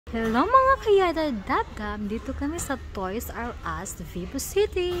Hello mga kayada dadam, dito kami sa Toys R Us, Vivo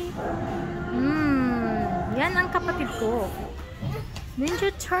City. Yan ang kapatid ko.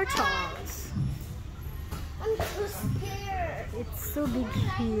 Ninja Turtles. I'm so scared. It's so big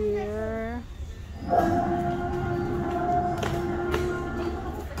here.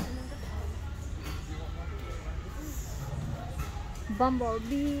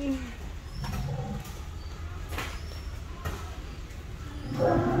 Bumblebee.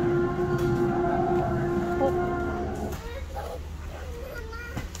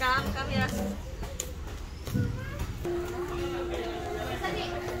 Come here.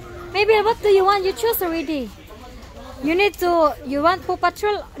 Maybe what do you want? You choose already. You need to. You want Paw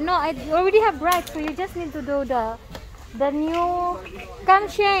Patrol? No, I already have right. So you just need to do the new. Come,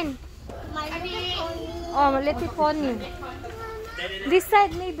 Shane. My little pony. Oh, My Little Pony. This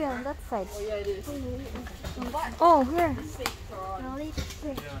side, maybe on that side. Oh, here.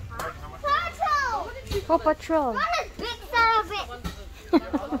 Patrol. Paw Patrol. What is big side of it?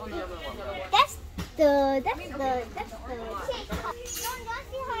 That's the chick. Don't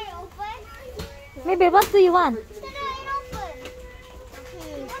see how it opens? Maybe what do you want? Then it opens.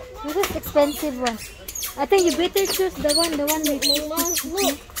 This is expensive one. I think you better choose the one with.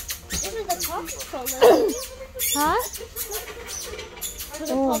 Look, this is the Paw Patroller. Huh? This is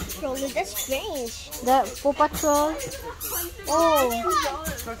the Paw Patroller. That's strange. The Paw Patrol. Oh,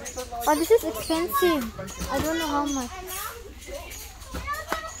 this is expensive. I don't know how much.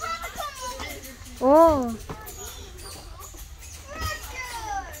 Oh.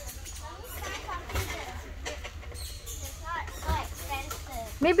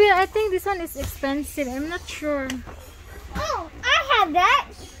 Maybe I think this one is expensive. I'm not sure. Oh, I have that.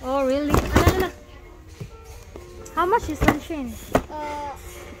 Oh, really? No. How much is one, Shane?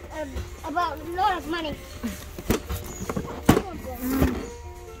 About a lot of money.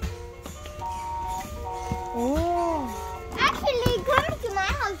 Oh. Actually, come to my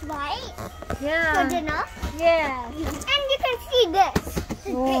house, right? Yeah. For dinner. Yeah. And you can see this.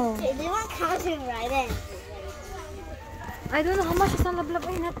 Oh. They want counting right in. I don't know how much is on the block.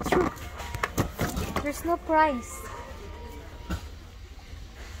 I'm not sure. There's no price.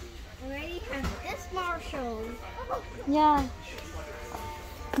 Already have this Marshall. Yeah.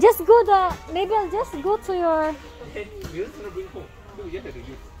 Just go maybe I'll just go to your. I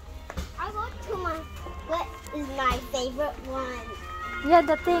go to what is my favorite one? Yeah,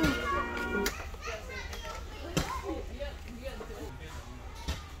 the thing.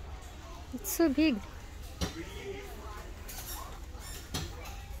 It's so big.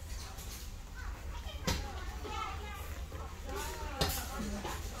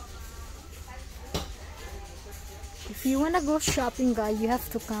 If you wanna go shopping, guys, you have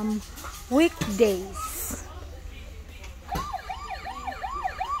to come weekdays.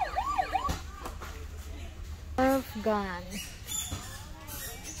 Nerf gun.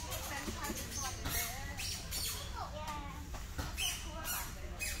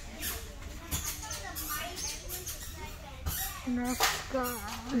 Nerf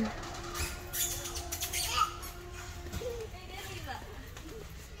gun.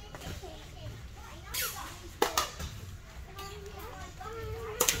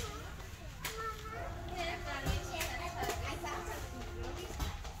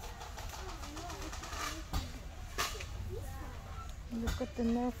 Look at the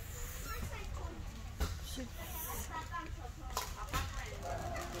Nerf.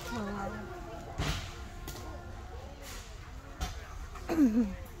 Wow.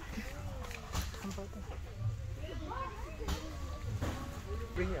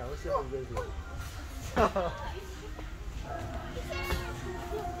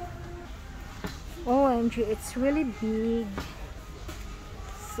 OMG, it's really big.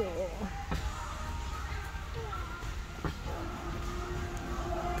 So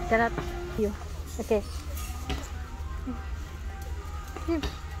cannot you. Okay.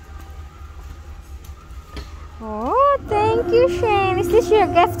 Oh, thank you, Shane. Is this your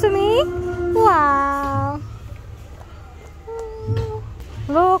gift to me? Wow.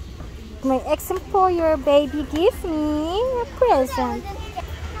 Look, my ex-employer baby gave me a present.